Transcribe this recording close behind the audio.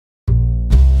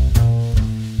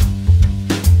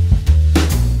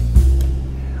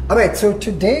All right, so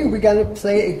today we're going to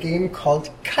play a game called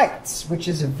Kites, which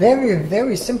is a very,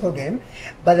 very simple game,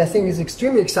 but I think is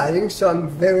extremely exciting, so I'm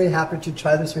very happy to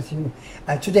try this with you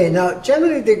today. Now,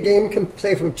 generally the game can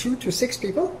play from 2 to 6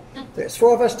 people. There's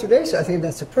 4 of us today, so I think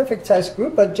that's a perfect size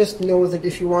group, but just know that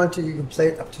if you want to, you can play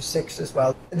it up to 6 as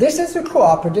well. This is a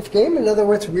cooperative game. In other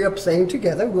words, we are playing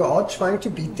together. We're all trying to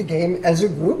beat the game as a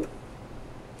group.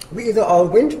 We either all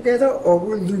win together or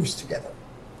we lose together.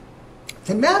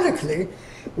 Thematically,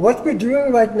 what we're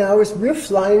doing right now is we're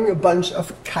flying a bunch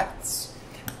of kites.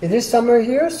 It is summer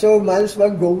here, so might as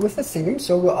well go with the theme.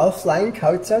 So we're all flying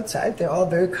kites outside. They're all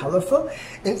very colorful.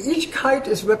 And each kite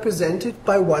is represented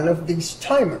by one of these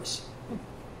timers.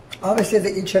 Obviously,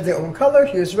 they each have their own color.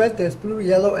 Here's red, there's blue,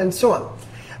 yellow, and so on.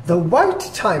 The white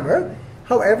timer,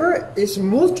 however, is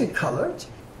multicolored.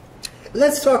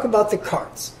 Let's talk about the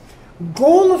cards.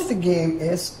 Goal of the game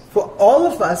is for all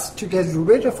of us to get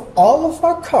rid of all of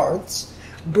our cards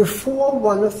before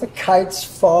one of the kites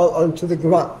fall onto the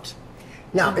ground.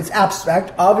 Now, it's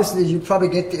abstract. Obviously, you probably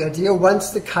get the idea. Once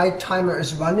the kite timer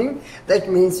is running, that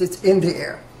means it's in the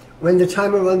air. When the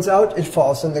timer runs out, it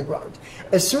falls on the ground.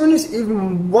 As soon as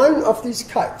even one of these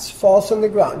kites falls on the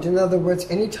ground, in other words,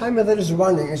 any timer that is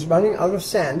running out of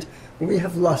sand, we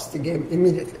have lost the game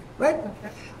immediately, right? Okay.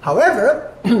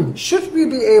 However, should we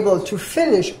be able to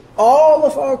finish all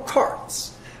of our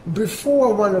cards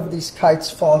before one of these kites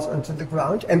falls onto the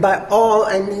ground, and by all,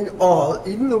 I mean all,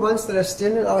 even the ones that are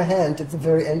still in our hand at the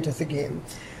very end of the game,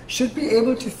 should be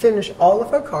able to finish all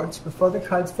of our cards before the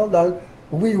kites fall down,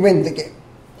 we win the game.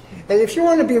 And if you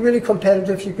want to be really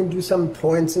competitive, you can do some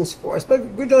points and scores, but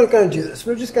we're not going to do this.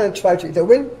 We're just going to try to either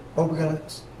win or we're going to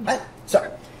lose. Right? Sorry.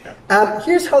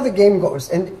 Here's how the game goes,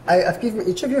 and I've given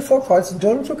each of you 4 cards.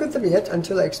 Don't look at them yet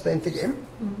until I explain the game.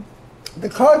 The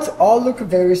cards all look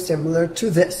very similar to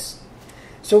this.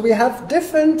 So we have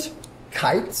different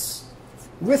kites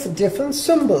with different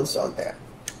symbols on there.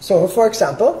 So, for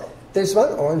example, this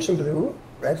one, orange and blue,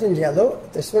 red and yellow.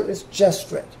 This one is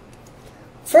just red.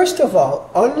 First of all,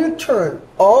 on your turn,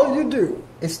 all you do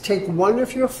is take one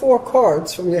of your 4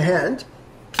 cards from your hand,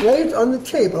 play it on the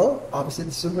table, obviously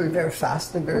this is very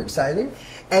fast and very exciting,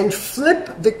 and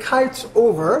flip the kites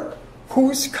over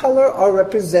whose color are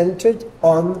represented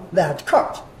on that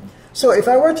card. So if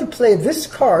I were to play this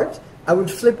card, I would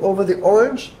flip over the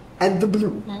orange and the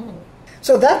blue.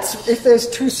 So that's if there's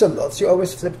 2 symbols, you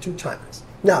always flip 2 times.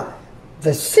 Now,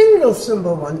 the single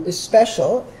symbol one is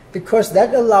special because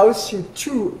that allows you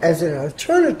to, as an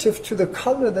alternative to the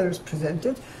color that is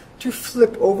presented, to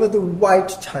flip over the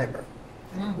white timer.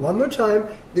 One more time,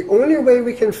 the only way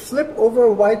we can flip over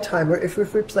a white timer is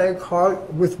if we play a card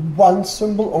with 1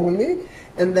 symbol only,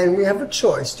 and then we have a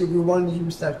choice. Do we want to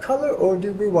use that color or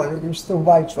do we want to use the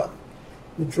white one?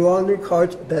 You draw a new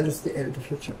card, that is the end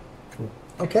of your turn. Cool.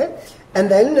 Okay?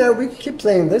 And then we keep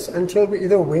playing this until we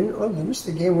either win or lose.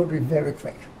 The game will be very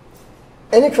quick.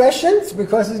 Any questions?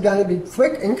 Because it's going to be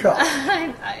quick and cut.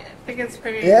 I think it's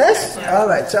pretty... Yes? All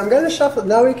right, so I'm going to shuffle.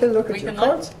 Now we can look at your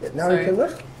cards. Yeah, now we can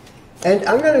look. And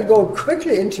I'm going to go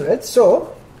quickly into it.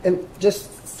 So, and just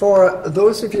for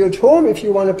those of you at home, if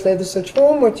you want to play this at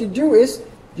home, what you do is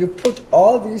you put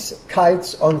all these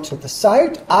kites onto the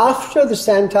side after the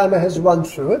sand timer has run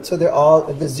through it, so they're all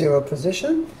at the 0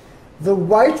 position. The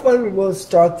white one will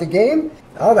start the game.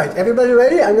 All right, everybody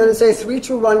ready? I'm going to say 3,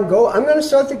 2, 1, go. I'm going to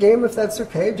start the game if that's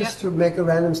okay, just to make a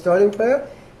random starting player.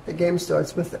 The game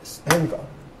starts with this, and go.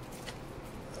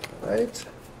 All right.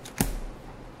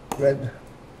 Red.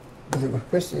 Blue.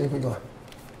 Kristen, you can go.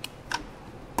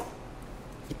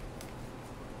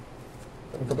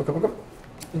 Come.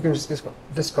 You can just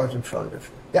discard in front of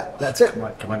you. Yeah, that's it.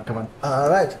 Come on. All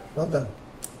right, well done.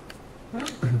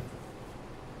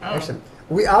 Excellent.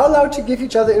 We are allowed to give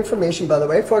each other information, by the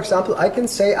way. For example, I can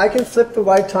flip the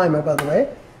white timer, by the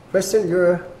way. Kristen,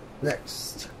 you're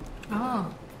next.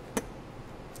 Oh.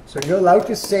 So you're allowed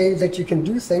to say that you can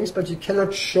do things, but you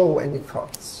cannot show any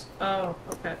cards. Oh,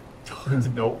 okay.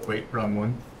 No, wait, wrong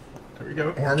one. There we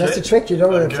go. And that's the trick. You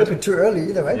don't want to flip it too early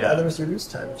either, right? Yeah. Otherwise you lose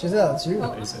time. Giselle, it's you.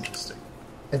 That is interesting.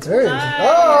 It's very interesting.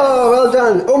 Oh, well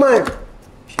done. Oh my.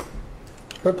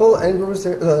 Purple and rose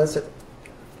there. No, that's it.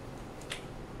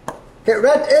 Okay,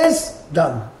 red is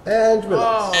done. And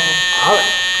relax. Oh. All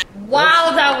right.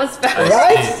 Wow, that was fast.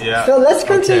 Right? Yeah. So let's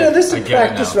continue this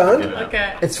practice round.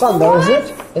 Okay. It's fun though, isn't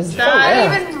it? It's fun.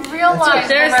 I didn't even realize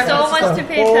there's so much to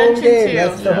pay attention to.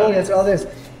 That's the whole, that's all this.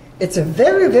 It's a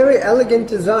very, very elegant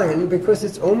design because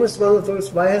it's almost one of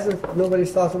those, why hasn't nobody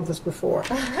thought of this before?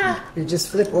 You just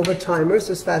flip over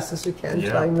timers as fast as you can,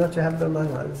 trying not to have them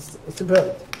run out. It's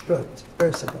brilliant,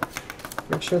 very simple.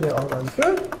 Make sure they all run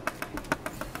through.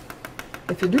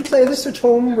 If you do play this at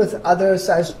home with other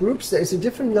size groups, there is a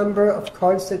different number of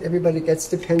cards that everybody gets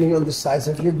depending on the size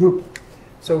of your group.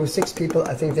 So with 6 people,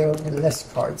 I think there will be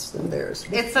less cards than theirs.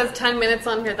 It says 10 minutes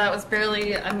on here. That was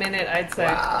barely a minute, I'd say.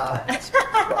 Wow.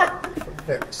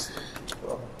 Very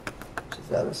cool.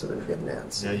 That was a really good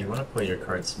answer. Yeah, you want to play your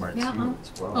cards smart too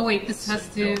as well. Oh wait, this has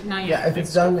to not yet. Yeah, if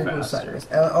it's done, it goes sideways.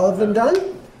 All of them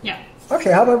done? Yeah.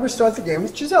 Okay, how about we start the game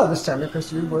with Giselle this time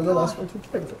because you were the last one to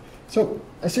play with it. So,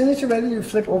 as soon as you're ready, you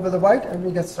flip over the white and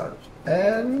we get started.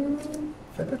 And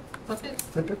flip it. What's it?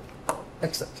 Flip it.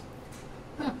 Excellent.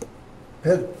 Huh.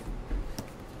 Good.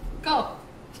 Go.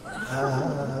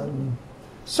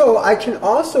 So I can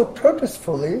also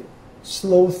purposefully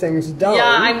slow things down. Yeah,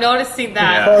 I'm noticing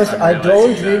that. Because Yeah, I I'm don't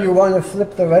realizing really that. want to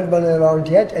flip the red one around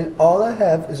yet, and all I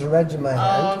have is red in my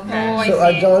hand. Okay. So I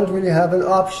I see. don't really have an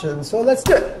option. So let's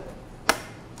do it.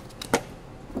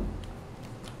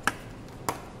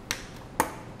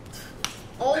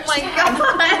 Oh my god.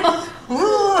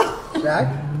 Jack,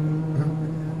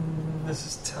 This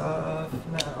is tough.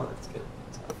 Now let's get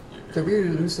tough here. did we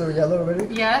lose the yellow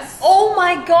already? Yes. Oh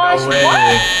my gosh, No way.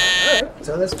 what? Alright,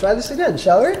 so let's try this again,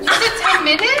 shall we? Is it 10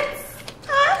 minutes?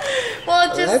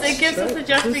 Well, it Let's gives us try-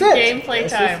 adjusted this is it. gameplay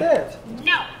This is time. it.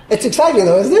 No. It's exciting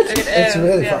though, isn't it? It It's is.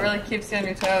 really Yeah, fun. it really keeps you on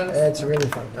your toes. It's really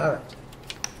fun. Alright.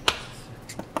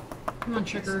 Come on,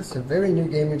 triggers. It's a very new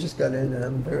game we just got in and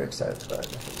I'm very excited about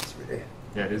it.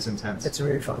 Yeah, it is intense. It's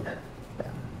really fun.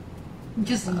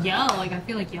 Just yell. Like, I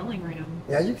feel like yelling right now.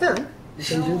 Yeah, you can. You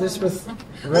can do this with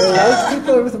very loud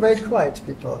people or with very quiet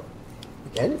people.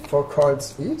 Again, 4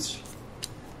 cards each.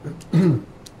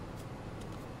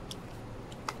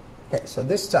 Okay, so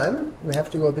this time we have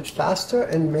to go a bit faster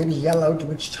and maybe yell out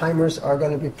which timers are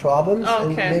going to be problems.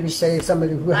 And Okay. maybe say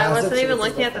somebody who has I it. wasn't so even it's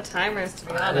looking like- at the timers, to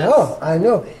be I honest. know, I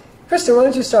know. Kristen, why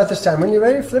don't you start this time? When you're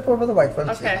ready, flip over the white one,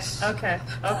 Okay, please. okay,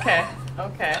 okay,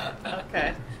 okay,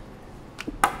 okay.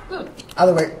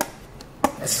 Other way.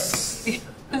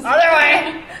 Other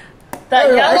way! That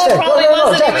No, yellow actually, probably go,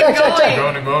 wasn't check, even check, check, going. check.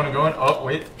 Going and going and going. Oh,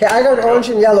 wait. Okay, I got orange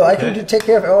and yellow. I can Okay. take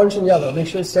care of orange and yellow. Make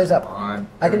sure it stays up. Come on.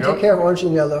 I There can we take go. care of orange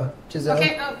and yellow, Giselle.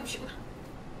 Okay. Oh, shoot.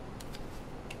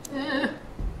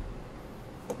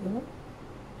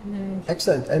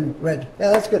 Excellent. And red.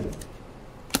 Yeah, that's good.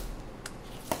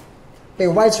 Okay,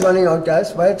 white's running out,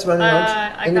 guys. White's running out.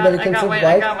 I Anybody got can flip white,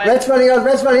 white. I got white. Red's running out.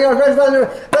 Red's running out. Red's running out.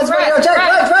 Red's running out. Check.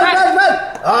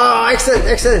 Red. Oh, excellent.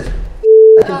 Excellent.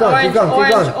 Keep going. Keep going.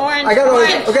 Keep going. Orange, I got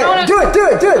orange. orange. Okay, No, no.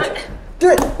 do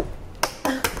it.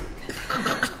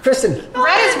 Kristen.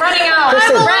 Red is running out.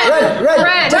 Kristen. Red.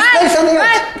 Red. Just play something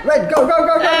else. Red. Go.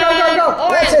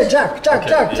 That's it. Jack.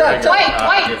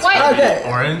 White. Okay.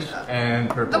 Orange and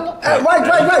purple.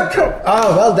 White. Cool.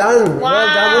 Oh, well done. Well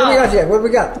done. What do we got here? What do we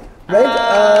got? Red?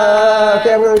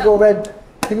 Okay, I'm going to go red.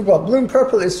 Here we go. Blue and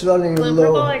purple is running Blue and low.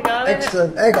 purple, I got it.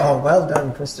 Excellent. Oh, well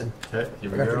done, Kristen. Okay, here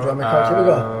we I got to go. draw my card. Here we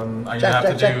go. I'm going to Jack,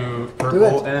 have Jack, to do Jack. purple Do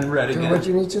it. and red Do again. what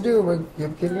you need to do. We're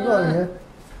keeping going here.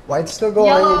 White's still going.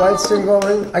 Yellow. White's still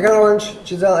going. I got orange.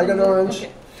 Giselle, I got orange.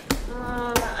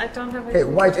 I don't have Okay,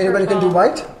 white. Anybody can do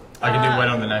white? I can do white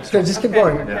on the next Okay, one. just keep Okay,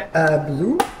 going. okay.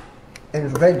 Blue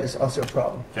and red is also a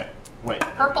problem. Okay, wait.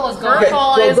 Purple is going. Okay,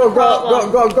 Purple is a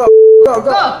problem. go.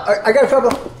 I got a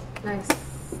purple. Nice.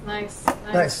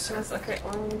 Okay,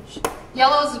 orange.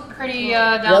 Yellow's pretty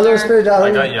down Yellow's there. pretty down. I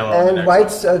got yellow on the And next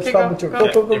white's Okay, trouble go, too. go. Go.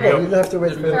 Here we go. You don't have to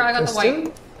wait for Here, I got the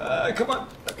Kristen. white. Come on.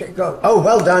 Okay, go. Oh,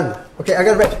 well done. Okay, I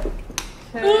got red.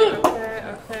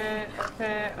 Okay.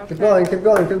 Keep going.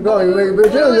 We're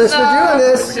doing this.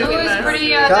 Blue is pretty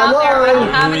Come down there. I don't on.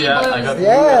 have any Yeah, I blues. got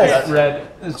Yes. I got red.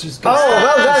 It's just Oh,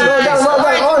 well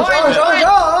done. Orange.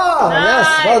 Oh, yes,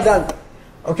 well done.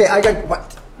 Okay, I got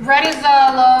white. Red is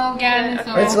low again.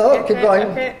 So It's low. Keep going.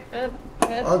 Okay.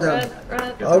 Well done.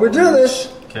 Red. Oh, we're doing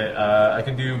this. Okay, I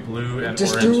can do blue and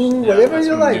Just orange. do Yeah, whatever that's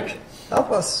you what I'm like.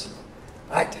 Help us.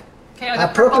 Right. Okay, I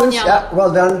got purple Purple and is, yellow. yeah,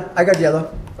 well done. I got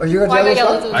yellow. Oh, you got Oh, I yellow got as well?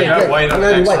 yellow too. I got great. white I'm on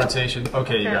gonna do X white. rotation.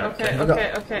 Okay, you got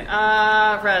it. Okay.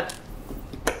 Red.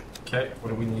 Okay, what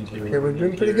do we need here? Okay, we're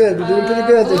doing pretty good. blue and Okay,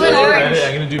 orange.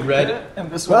 I'm gonna do red and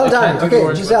this one. Well I can't done. do the Okay,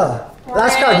 orange Giselle.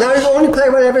 Last card. Now you only play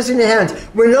whatever's in your hand.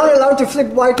 We're not allowed to flip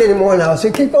white anymore now,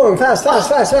 so keep going. Fast. Go.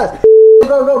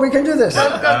 We can do this. We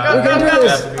can do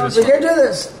this. We can do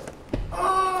this.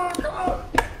 Oh, go.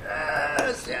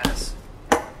 Yes.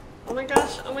 Oh my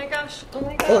gosh.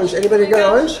 Orange. Anybody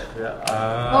got orange? Yeah.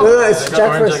 No, it's I got Jack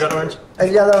orange. first. I got orange.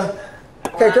 And yellow.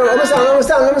 Okay, go. Almost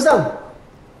down.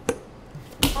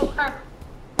 Oh, crap.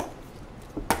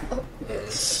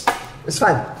 It's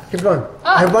fine. Keep going.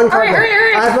 I have one card left.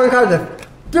 hurry. I have one card left.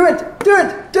 Do it. Do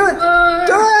it.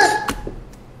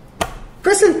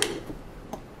 Kristen.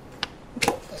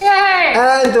 Yay!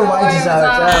 And the white is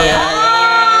out.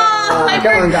 All right.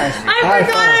 Come on, guys. I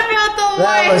forgot about the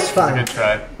white. That was fun. Good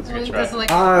try. It's a good try.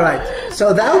 All right.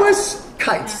 So that was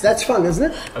kites. That's fun,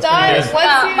 isn't it?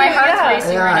 My heart's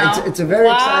racing right now. It's a very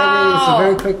exciting, it's a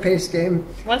very quick paced game.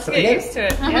 Let's So get again, used to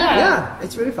it. Yeah,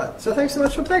 it's really fun. So thanks so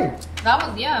much for playing. That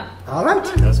was, All right.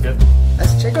 That was good.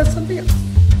 Let's check out something else.